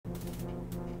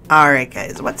Alright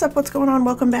guys, what's up, what's going on?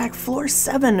 Welcome back, floor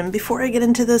 7, and before I get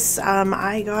into this,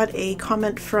 I got a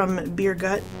comment from Beer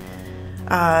Gut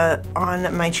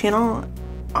on my channel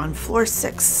on floor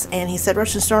 6, and he said,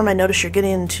 Rush and Storm, I noticed you're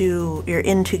into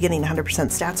getting 100%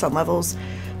 stats on levels,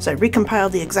 so I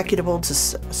recompiled the executable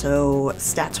so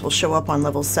stats will show up on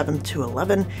levels 7 to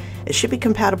 11. It should be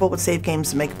compatible with save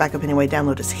games, to make backup anyway,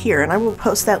 download is here, and I will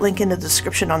post that link in the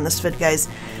description on this vid, guys.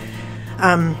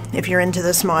 If you're into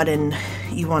this mod and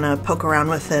you want to poke around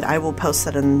with it, I will post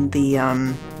that in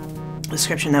the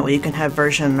description. That way you can have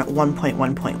version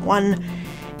 1.1.1.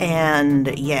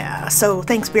 And yeah, so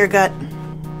thanks Beer Gut.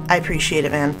 I appreciate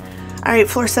it, man. Alright,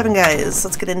 floor 7 guys,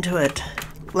 let's get into it.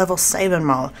 Level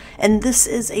Siebenmal. And this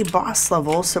is a boss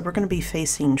level, so we're going to be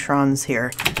facing Trons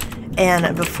here.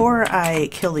 And before I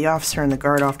kill the officer and the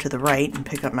guard off to the right and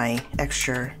pick up my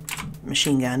extra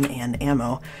machine gun and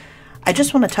ammo, I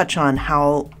just want to touch on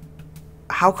how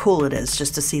cool it is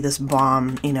just to see this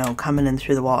bomb, you know, coming in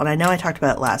through the wall. And I know I talked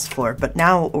about it last floor, but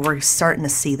now we're starting to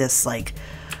see this like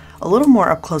a little more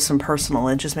up close and personal.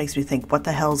 It just makes me think, what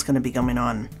the hell is going to be going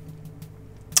on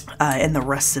in the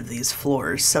rest of these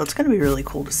floors? So it's going to be really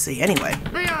cool to see. Anyway,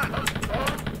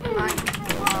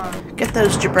 get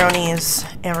those jabronis,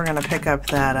 and we're going to pick up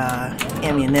that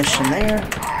ammunition there.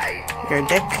 You're a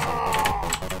dick.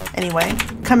 Anyway,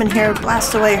 come in here,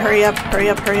 blast away, hurry up, hurry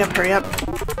up, hurry up, hurry up.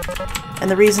 And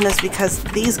the reason is because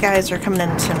these guys are coming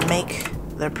in to make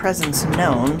their presence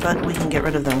known, but we can get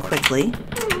rid of them quickly.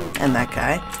 And that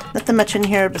guy. Nothing much in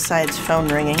here besides phone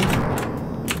ringing.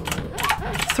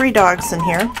 3 dogs in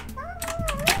here.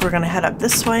 We're gonna head up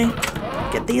this way,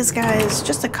 get these guys,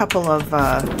 just a couple of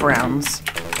browns.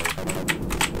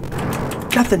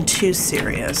 Nothing too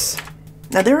serious.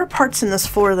 Now there are parts in this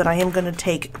floor that I am going to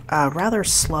take rather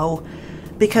slow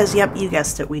because, yep, you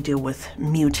guessed it, we deal with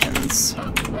mutants.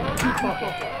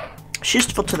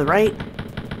 Shoostful to the right,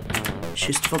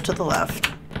 shoostful to the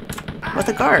left. With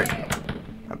a guard.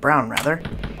 A brown, rather.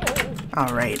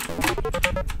 Alright.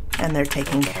 And they're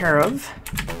taken care of.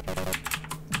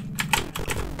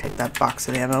 Take that box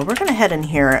of ammo. We're going to head in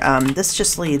here. This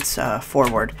just leads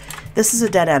forward. This is a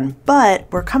dead end, but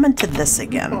we're coming to this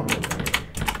again.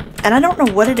 And I don't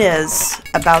know what it is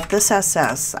about this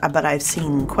SS, but I've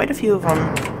seen quite a few of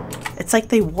them. It's like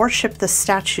they worship the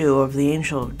statue of the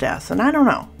Angel of Death, and I don't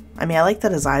know. I mean, I like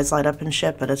that his eyes light up and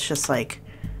shit, but it's just like,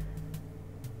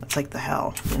 it's like the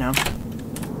hell, you know?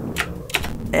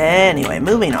 Anyway,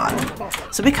 moving on.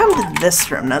 So we come to this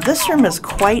room. Now this room is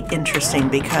quite interesting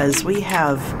because we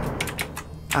have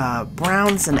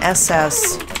Browns and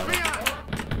SS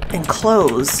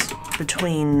enclosed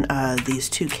between these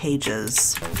 2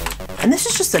 cages. And this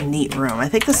is just a neat room. I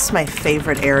think this is my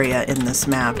favorite area in this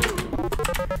map.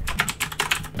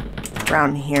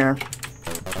 Around here.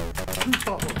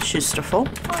 Shoostful.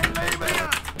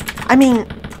 I mean,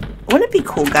 wouldn't it be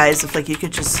cool, guys, if like you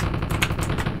could just...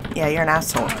 Yeah, you're an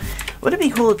asshole. Would it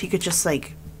be cool if you could just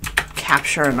like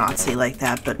capture a Nazi like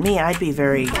that? But me, I'd be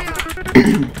very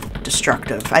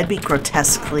destructive. I'd be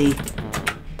grotesquely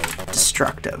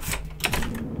destructive.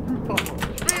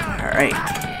 Alright.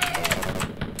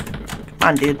 Come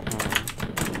on, dude.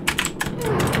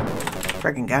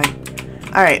 Friggin' guy.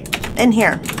 Alright, in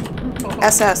here.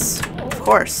 SS, of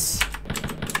course.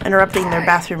 Interrupting their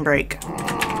bathroom break.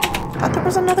 Thought there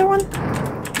was another one?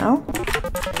 No?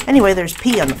 Anyway, there's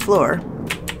pee on the floor.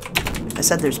 I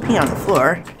said there's pee on the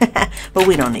floor, but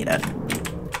we don't need it.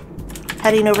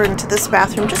 Heading over into this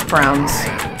bathroom, just browns.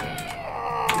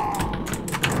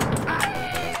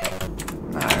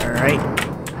 Alright.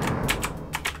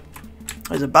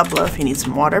 There's a bubbler if you need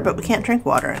some water, but we can't drink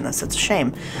water in this. It's a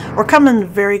shame. We're coming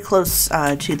very close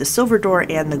to the silver door,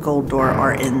 and the gold door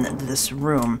are in this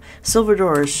room. Silver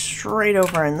door is straight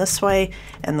over in this way,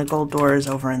 and the gold door is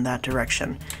over in that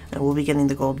direction. And we'll be getting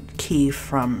the gold key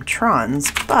from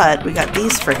Trons, but we got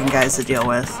these freaking guys to deal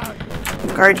with.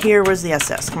 Guard here, where's the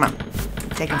SS? Come on.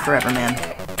 Taking forever, man.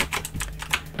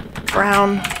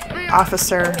 Brown,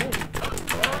 officer.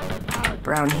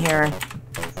 Brown here.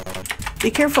 Be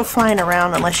careful flying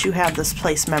around unless you have this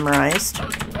place memorized,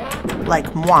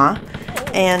 like moi,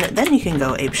 and then you can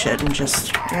go apeshit and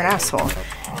just, you're an asshole.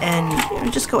 And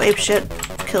you just go apeshit,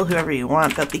 kill whoever you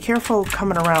want, but be careful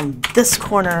coming around this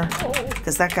corner,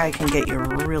 because that guy can get you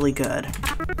really good.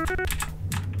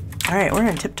 Alright, we're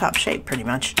in tip-top shape, pretty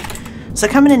much. So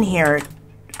coming in here,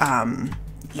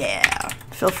 yeah,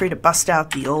 feel free to bust out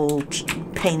the old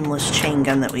painless chain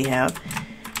gun that we have.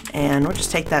 And we'll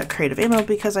just take that crate of ammo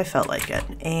because I felt like it.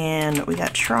 And we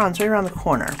got Trons right around the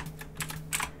corner.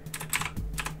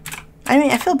 I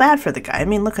mean, I feel bad for the guy. I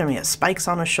mean, look at him. He has spikes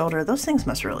on his shoulder. Those things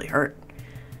must really hurt.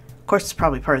 course, it's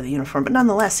probably part of the uniform, but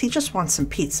nonetheless, he just wants some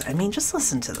pizza. I mean, just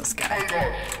listen to this guy.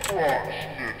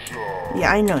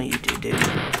 Yeah, I know you do, dude.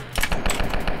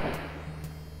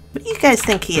 What do you guys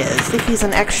think he is? Think he's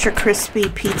an extra crispy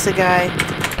pizza guy?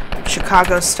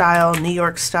 Chicago style, New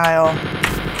York style,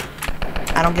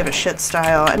 I don't give a shit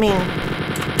style. I mean,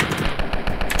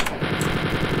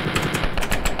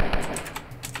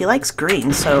 he likes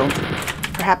green, so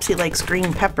perhaps he likes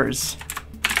green peppers.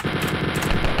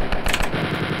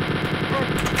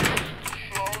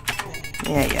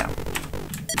 Yeah.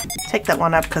 Take that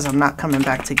one up because I'm not coming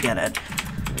back to get it.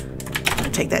 I'm gonna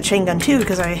take that chain gun too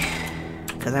because I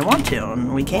want to,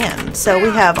 and we can. So we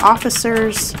have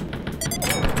officers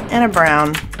and a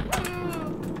brown.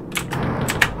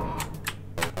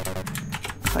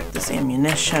 Collect this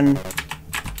ammunition,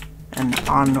 and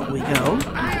on we go.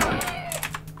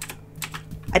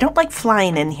 I don't like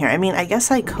flying in here. I mean, I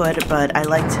guess I could, but I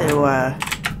like to,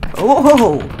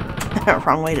 oh!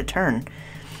 Wrong way to turn.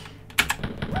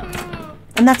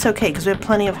 And that's okay, because we have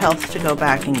plenty of health to go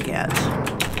back and get.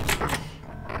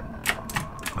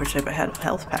 Which I have a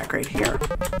health pack right here.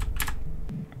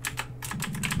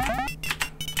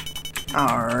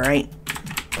 Alright.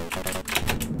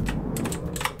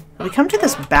 We come to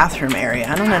this bathroom area.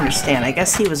 I don't understand. I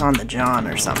guess he was on the John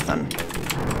or something.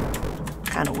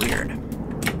 Kind of weird.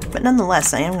 But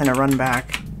nonetheless, I am going to run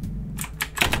back.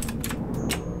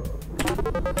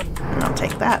 And I'll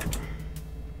take that.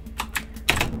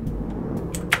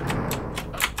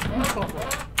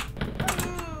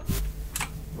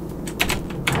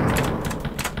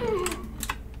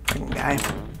 Freaking guy.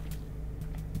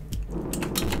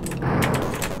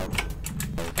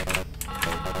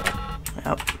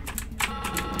 Yep.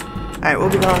 Alright, we'll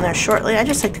be going there shortly. I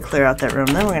just like to clear out that room.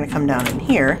 Then we're going to come down in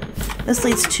here. This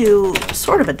leads to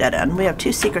sort of a dead end. We have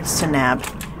 2 secrets to nab.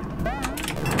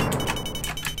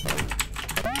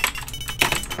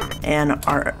 And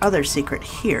our other secret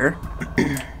here.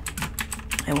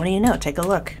 And what do you know? Take a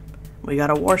look. We got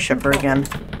a worshipper again.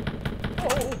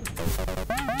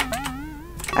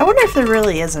 I wonder if there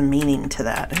really is a meaning to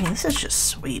that. I mean, this is just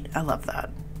sweet. I love that.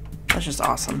 That's just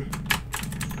awesome.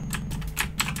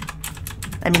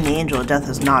 I mean, the Angel of Death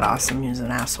is not awesome. He's an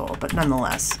asshole, but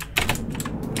nonetheless.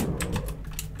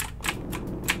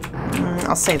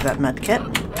 I'll save that med kit.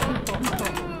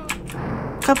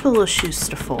 Couple of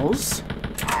shoe-stiffles.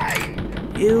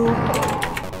 You.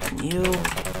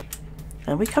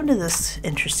 And we come to this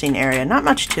interesting area. Not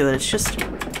much to it. It's just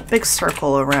a big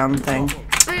circle around thing.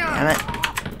 Damn it.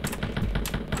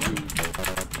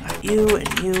 Got you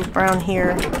and you, brown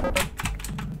here.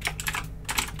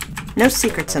 No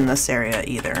secrets in this area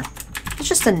either. It's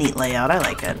just a neat layout. I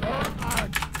like it.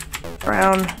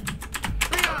 Brown.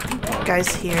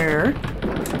 Guys here.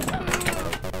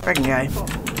 Friggin' guy.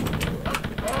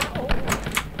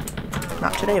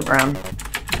 Not today, brown.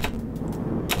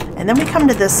 And then we come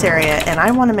to this area, and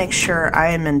I want to make sure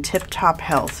I am in tip-top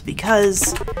health,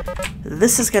 because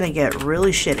this is going to get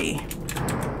really shitty.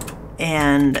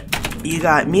 And you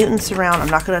got mutants around. I'm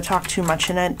not going to talk too much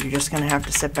in it. You're just going to have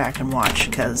to sit back and watch,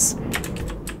 because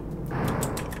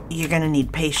you're going to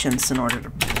need patience in order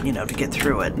to, you know, to get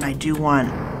through it. And I do want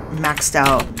maxed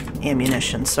out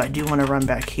ammunition, so I do want to run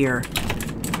back here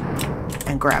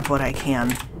and grab what I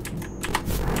can.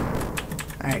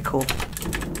 Alright, cool.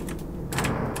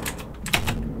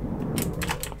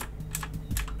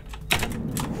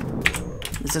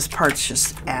 This part's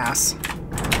just ass.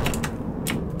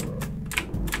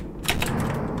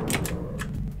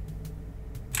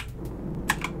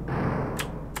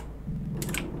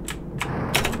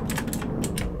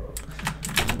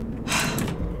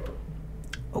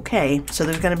 Okay, so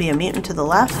there's going to be a mutant to the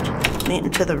left,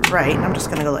 mutant to the right, and I'm just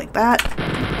going to go like that.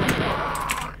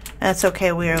 That's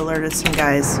okay, we alerted some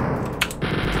guys.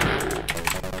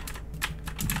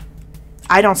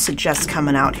 I don't suggest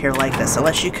coming out here like this,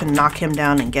 unless you can knock him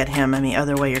down and get him. I mean,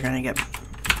 other way you're going to get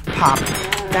popped.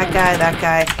 That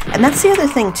guy. And that's the other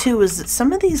thing, too, is that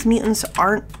some of these mutants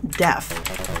aren't deaf.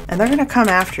 And they're going to come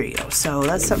after you, so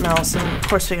that's something else. And, of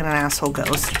course, we got an asshole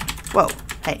ghost. Whoa,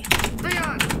 hey.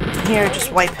 Here,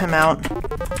 just wipe him out.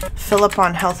 Fill up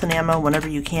on health and ammo whenever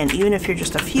you can. Even if you're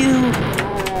just a few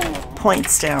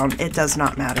points down, it does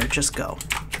not matter. Just go.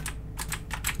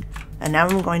 And now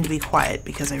I'm going to be quiet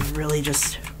because I really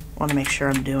just want to make sure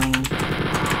I'm doing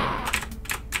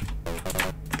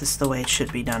this the way it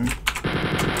should be done.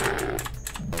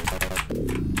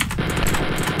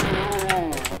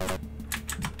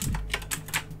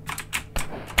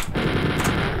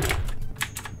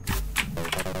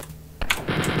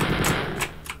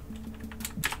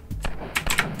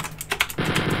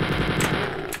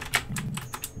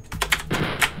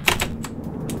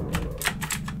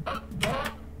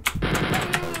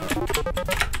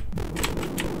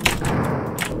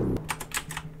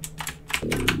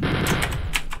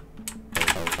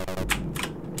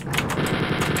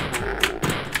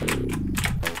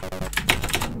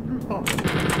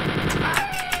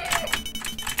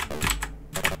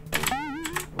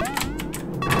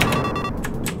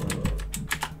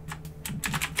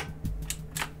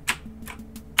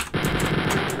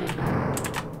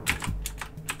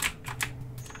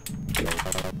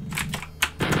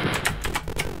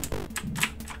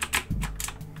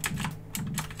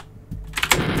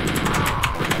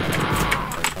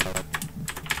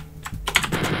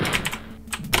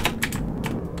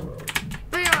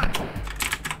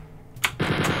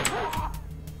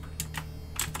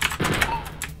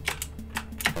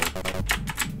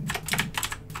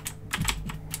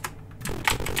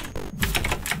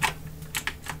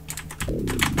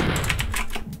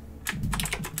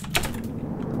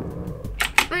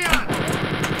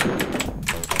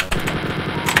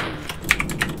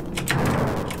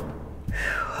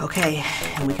 Okay,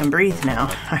 and we can breathe now.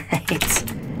 Alright.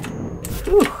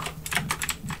 Whew.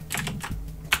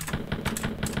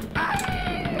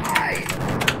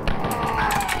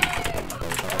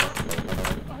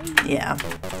 Yeah.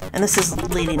 And this is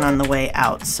leading on the way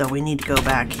out, so we need to go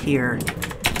back here.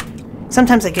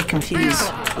 Sometimes I get confused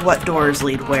what doors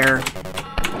lead where.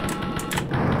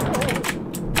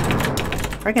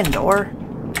 Friggin' door.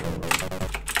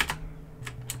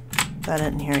 That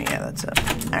in here? Yeah, that's it.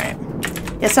 Alright.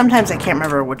 Yeah, sometimes I can't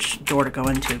remember which door to go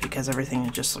into because everything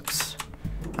just looks,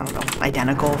 I don't know,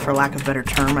 identical, for lack of a better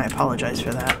term. I apologize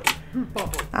for that.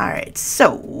 Alright,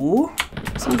 so,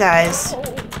 some guys.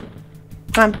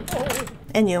 Come on.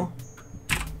 And you.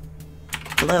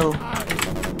 Hello.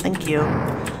 Thank you.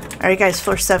 Alright guys,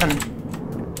 floor 7.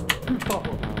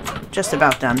 Just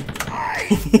about done.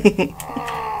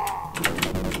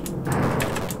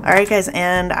 Alright guys,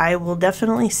 and I will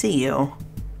definitely see you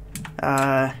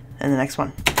in the next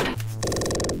one.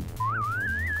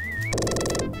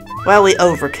 Well, we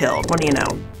overkilled. What do you know?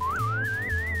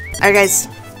 Alright guys,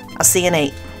 I'll see you in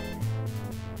 8.